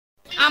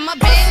I'ma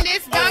bend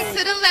this dunk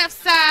to the left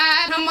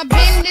side. I'ma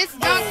bend this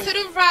dunk to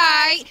the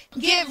right.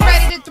 Get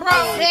ready to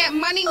throw that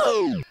money.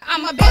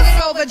 I'ma bend it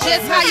over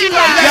just how you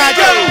like.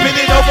 Bend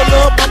it over,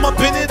 little mama,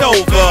 bend it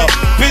over.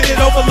 Bend it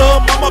over,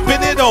 little mama,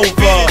 bend it over.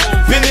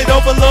 Bend it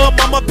over, little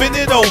mama, bend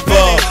it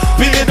over.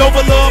 Bend it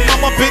over, little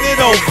mama, bend it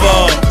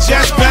over.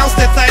 Just bounce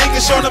that thing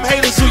and show them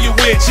haters who you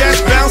with.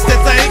 Just bounce that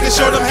thing and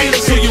show them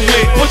haters who you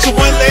with. Put your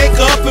one leg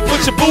up and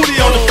put your booty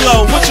on the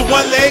floor. Put your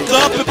one leg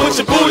up and put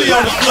your booty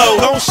on the floor.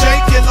 Don't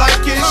shake it like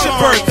it's your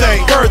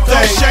birthday.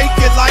 Don't shake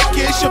it like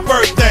it's your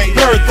birthday.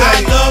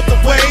 I love the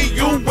way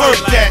you work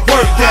that.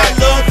 I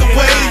love the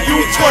way you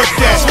twerk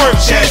that.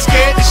 She's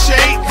scared to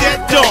shake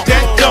that dunk.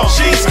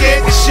 She's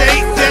scared to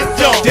shake that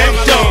dunk.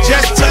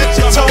 Just touch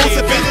your toes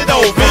and bend it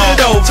over.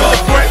 To the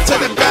front, to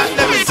the back,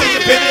 let me see you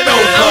bend it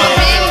over. I'ma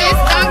bend this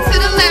dunk to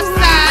the left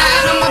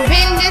side. I'ma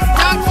bend this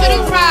dunk to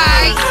the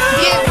right.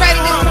 Get ready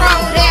to throw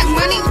that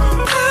money.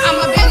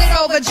 I'ma bend it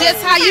over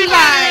just how you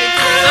like.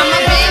 I'ma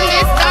bend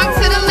this dunk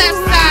to the left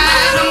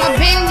side. I'ma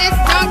bend this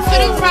dunk to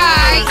the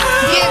right.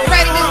 Get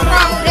ready to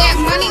throw that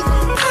money.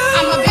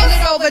 I'ma bend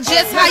it over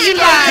just how you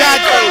like.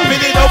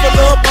 Bend it over,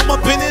 little mama,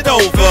 bend it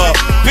over.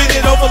 Bend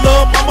it over,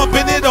 little mama,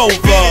 bend it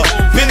over.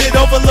 Bend it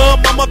over, little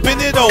mama,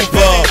 bend it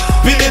over.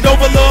 Bend it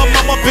over, little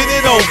mama, bend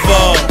it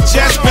over.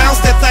 Just bounce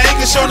that thing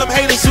and show them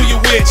haters who you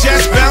with.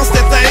 Just bounce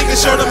that thing and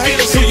show them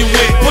haters who you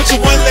with. Put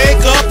your one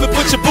leg up and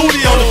put your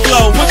booty on the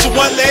floor. Put your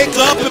one leg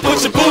up and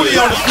put your booty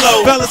on the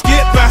floor. Fellas,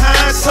 get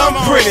behind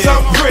something pretty.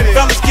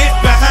 Fellas, get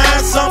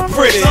behind something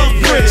pretty.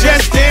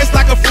 Just dance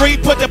like a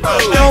freak, put the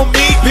booty on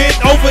me. Bend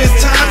over, it's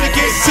time to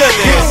get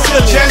silly.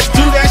 Just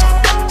do that,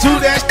 do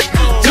that,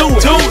 do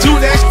it. Do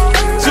that,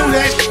 do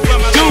that,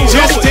 do it.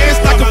 Just dance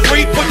like a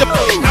freak, put the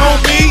booty on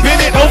me.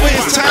 Bend it over,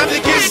 it's time to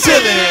get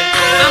silly.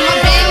 I'ma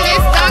bend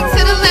this dunk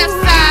to the left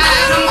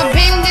side. I'ma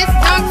bend this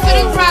dunk to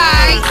the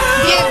right.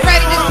 Get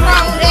ready to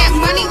throw that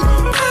money.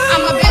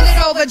 I'ma bend it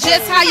over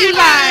just how you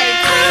like.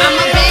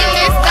 I'ma bend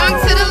this dunk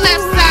to the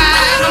left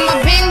side. I'ma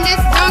bend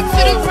this dunk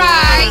to the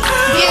right.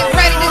 Get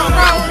ready to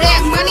throw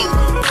that money.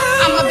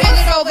 I'ma bend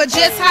it over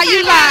just how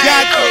you like.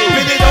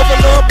 Bend it over,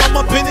 little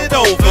mama, bend it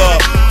over.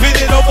 Bend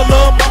it over,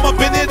 little mama,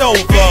 bend it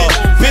over.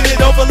 Bend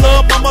it over,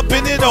 little mama,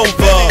 bend it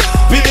over.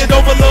 Bend it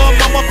over, little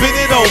mama, bend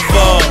it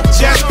over.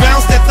 Just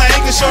bounce that thing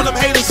and show them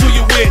haters who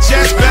you with.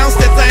 Just bounce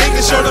that thing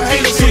and show them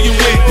haters who you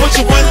with. Put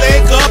your one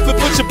leg up and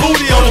put your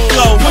booty on the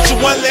floor. Put your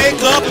one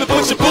leg up and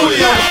put your booty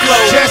on the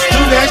floor. Just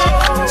do that,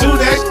 do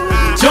that,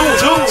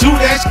 do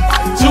that,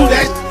 do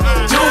that.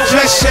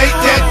 Just shake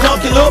that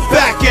dunk and look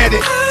back at it.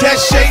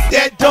 Just shake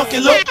that dunk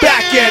and look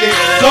back at it.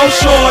 Go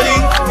shorty,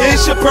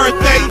 it's your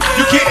birthday.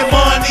 You getting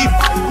money,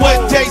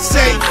 what they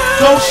say.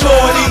 Go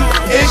shorty,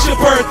 it's your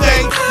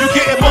birthday. You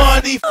getting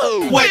money,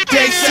 what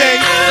they say.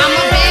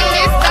 I'ma bend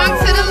this dunk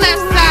to the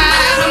left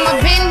side. I'ma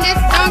bend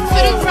this dunk to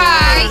the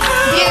right.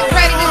 Get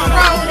ready to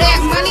throw that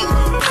money.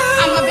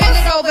 I'ma bend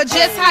it over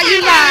just how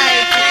you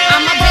like.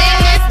 I'ma bend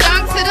this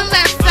dunk to the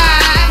left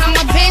side.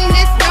 I'ma bend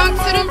this dunk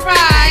to the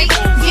right.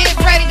 Get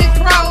ready to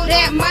throw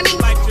that money.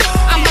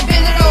 I'ma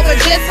bend it over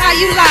just how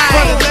you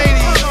like.